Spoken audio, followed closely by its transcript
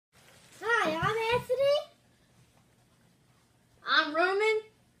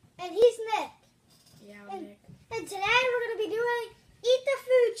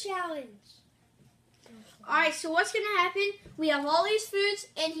lines. Alright, so what's going to happen? We have all these foods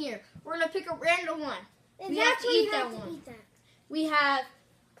in here. We're going to pick a random one. And We that's have to when eat you that have to one. eat that. We have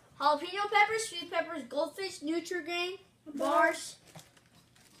jalapeno peppers, sweet peppers, goldfish, Nutri-Grain, bars,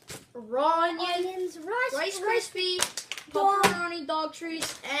 raw Onions, Rice Krispie, pepperoni, dog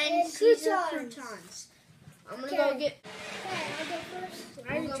treats, and Caesar croutons. I'm going to go get... Okay, I'll go first.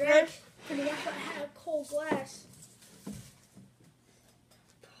 I I'll already go drank. first. And that's why I had a cold glass.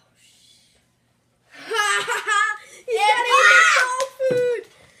 He's got dog food.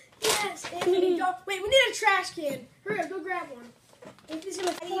 Yes, Anthony, dog. Wait, we need a trash can. Hurry up, go grab one. Anthony's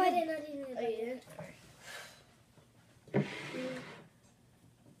gonna. I didn't.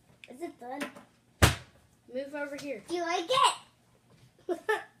 Is it done? Move over here. Do you like it?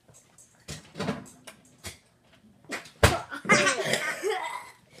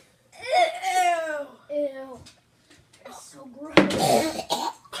 Ew. That's so gross.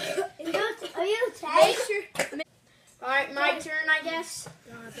 Are you okay? Alright, my turn, I guess.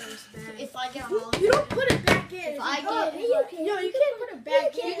 God, that was bad. If I get a You jalapeno. don't put it back in. If You I can't. get- You can't. No, you can't put it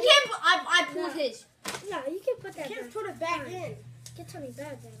back in. You can't put... I pulled his. No, you can put that. You can't can't put it back in. Get something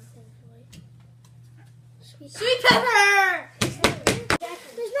bad then, thankfully. Sweet pepper!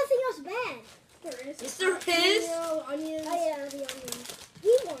 There's nothing else bad. There is. Yes, there is. Onions. Oh yeah, the onions.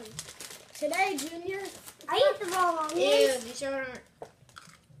 Eat one. Today, Junior. I ate the wrong Ew, onions. these are...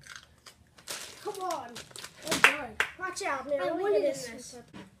 Come on. Oh God. Watch out, man. I Let me wanted get this. in this.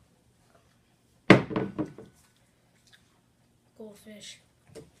 Goldfish.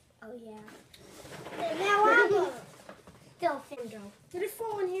 Oh yeah. Now I'm up. Still There we go. Did it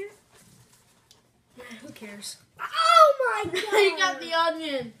fall in here? Nah, who cares? Oh my God! you got the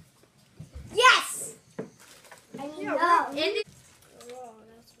onion. Yes. I mean, Yeah, no. And it- Oh,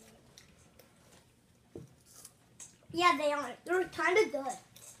 that's right. Yeah, they are. They're kind of good.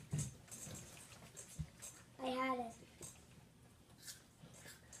 I had it.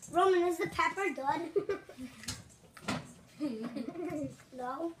 Roman, is the pepper done?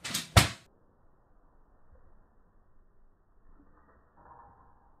 No.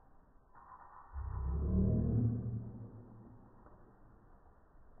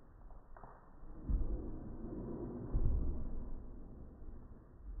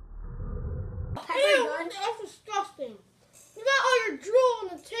 Pepper Ew, done? that's disgusting. You got all your drool on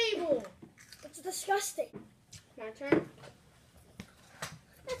the table. That's disgusting. My turn.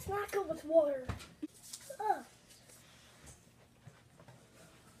 Let's not go with water. Ugh.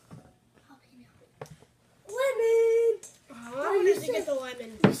 Lemon. Oh, you you said- get the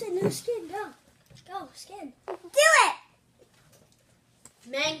lemon. You said no skin. Go. Go, skin. Do it!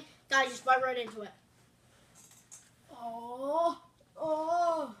 Mang, guys, just bite right into it. Oh.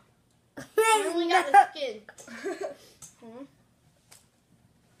 Oh. I only got the skin. Hmm?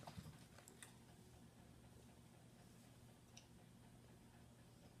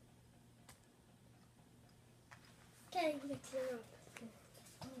 Okay, mix it up.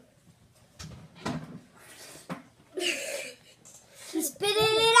 He's spitting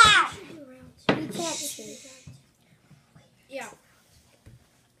it out. You can't see. Yeah.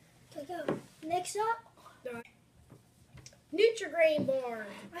 Okay, go. Next up. Nutri-Grain bar.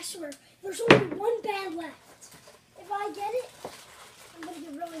 I swear, there's only one bad left. If I get it, I'm gonna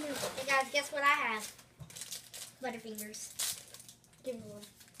get really nervous. Hey guys, guess what I have? Butterfingers. Give me one.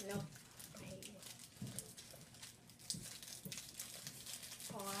 No. I hate you.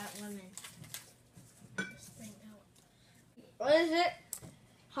 Oh, that lemon. This thing out. What is it?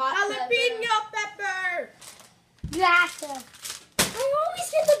 Hot Jalapeno pepper. You have to. I always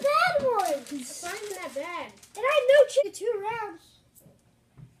get the bad ones. It's not even that bad. And I know chicken 2 rounds.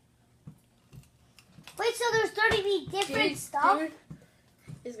 Wait, so there's 30 different stuff? Dude,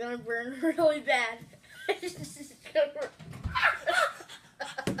 it's gonna burn really bad.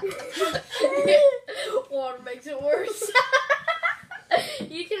 Water makes it worse.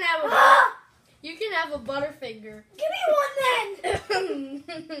 You can have a Butterfinger. Give me one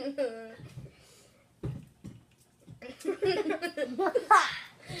then.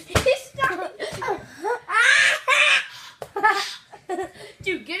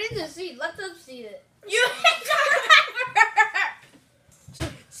 Dude, get in the seat. Let them see it. You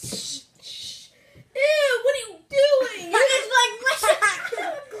Ew, what are you doing? You're just like,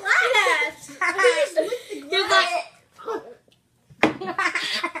 Glass. You're like,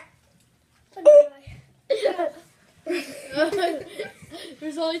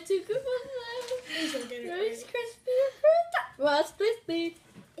 there's only 2 coupons left. Rice Krispie. Rice Krispie.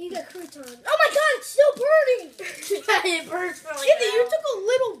 You got croutons. Oh my god, it's still burning. It burns really Andy, you bad. took a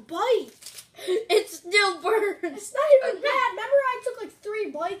little bite. It still burns. It's not even bad. Remember I took like 3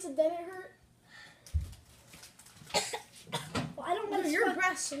 bites and then it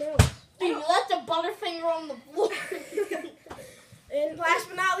smells. Dude, you left the Butterfinger on the floor. And last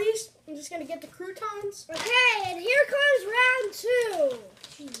but not least, I'm just gonna get the croutons. Okay, and here comes round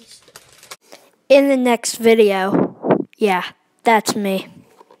 2. Jeez. In the next video. Yeah, that's me.